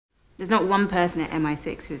There's not one person at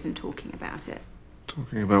MI6 who isn't talking about it.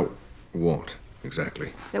 Talking about what,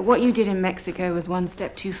 exactly? That what you did in Mexico was one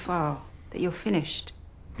step too far. That you're finished.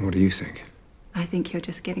 What do you think? I think you're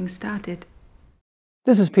just getting started.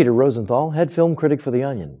 This is Peter Rosenthal, head film critic for The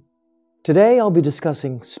Onion. Today I'll be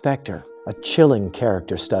discussing Spectre, a chilling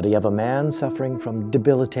character study of a man suffering from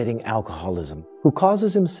debilitating alcoholism, who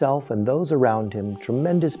causes himself and those around him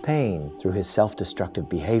tremendous pain through his self-destructive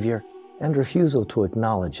behavior and refusal to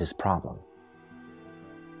acknowledge his problem.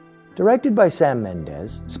 Directed by Sam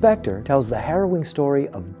Mendes, Spectre tells the harrowing story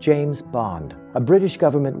of James Bond, a British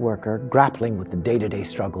government worker grappling with the day-to-day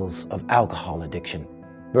struggles of alcohol addiction.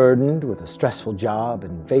 Burdened with a stressful job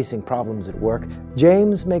and facing problems at work,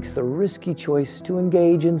 James makes the risky choice to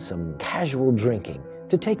engage in some casual drinking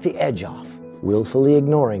to take the edge off, willfully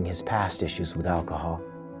ignoring his past issues with alcohol.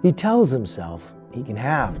 He tells himself he can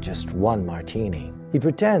have just one martini. He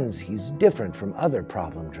pretends he's different from other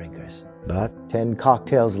problem drinkers. But 10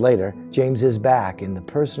 cocktails later, James is back in the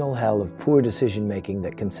personal hell of poor decision-making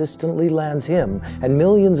that consistently lands him and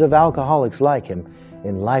millions of alcoholics like him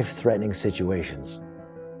in life-threatening situations.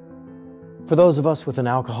 For those of us with an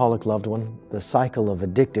alcoholic loved one, the cycle of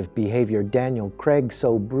addictive behavior Daniel Craig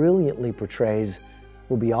so brilliantly portrays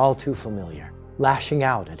will be all too familiar. Lashing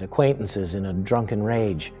out at acquaintances in a drunken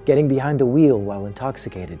rage, getting behind the wheel while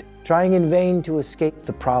intoxicated, trying in vain to escape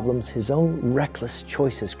the problems his own reckless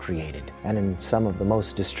choices created, and in some of the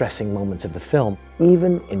most distressing moments of the film,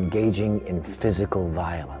 even engaging in physical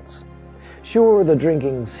violence. Sure, the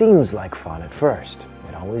drinking seems like fun at first.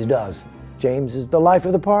 It always does. James is the life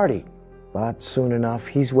of the party. But soon enough,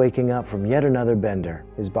 he's waking up from yet another bender,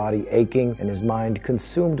 his body aching and his mind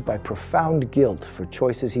consumed by profound guilt for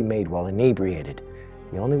choices he made while inebriated.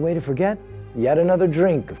 The only way to forget? Yet another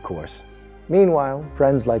drink, of course. Meanwhile,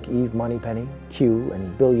 friends like Eve Moneypenny, Q,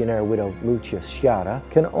 and billionaire widow Lucia Sciarra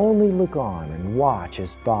can only look on and watch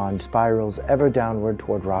as Bond spirals ever downward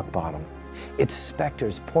toward rock bottom. It's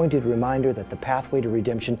Spectre's pointed reminder that the pathway to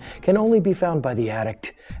redemption can only be found by the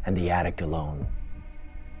addict and the addict alone.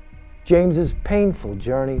 James's painful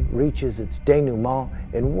journey reaches its denouement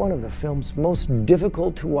in one of the film's most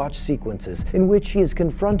difficult-to-watch sequences, in which he is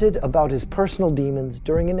confronted about his personal demons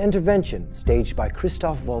during an intervention staged by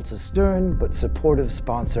Christoph Waltz's stern but supportive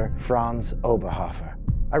sponsor, Franz Oberhofer.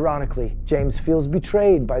 Ironically, James feels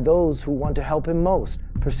betrayed by those who want to help him most,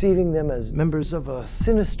 perceiving them as members of a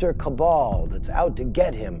sinister cabal that's out to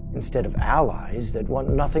get him, instead of allies that want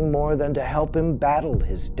nothing more than to help him battle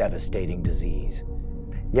his devastating disease.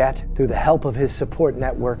 Yet, through the help of his support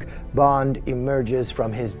network, Bond emerges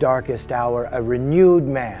from his darkest hour a renewed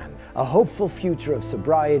man, a hopeful future of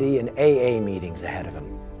sobriety and AA meetings ahead of him.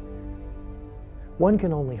 One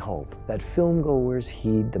can only hope that filmgoers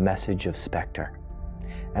heed the message of Spectre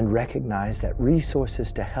and recognize that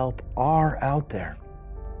resources to help are out there.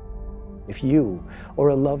 If you or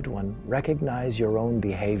a loved one recognize your own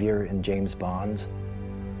behavior in James Bond's,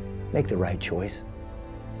 make the right choice.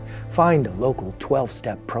 Find a local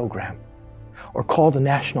 12-step program, or call the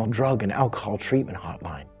National Drug and Alcohol Treatment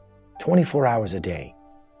Hotline, 24 hours a day.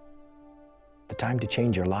 The time to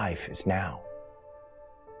change your life is now.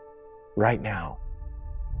 Right now.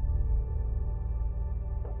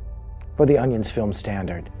 For The Onion's Film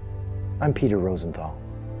Standard, I'm Peter Rosenthal.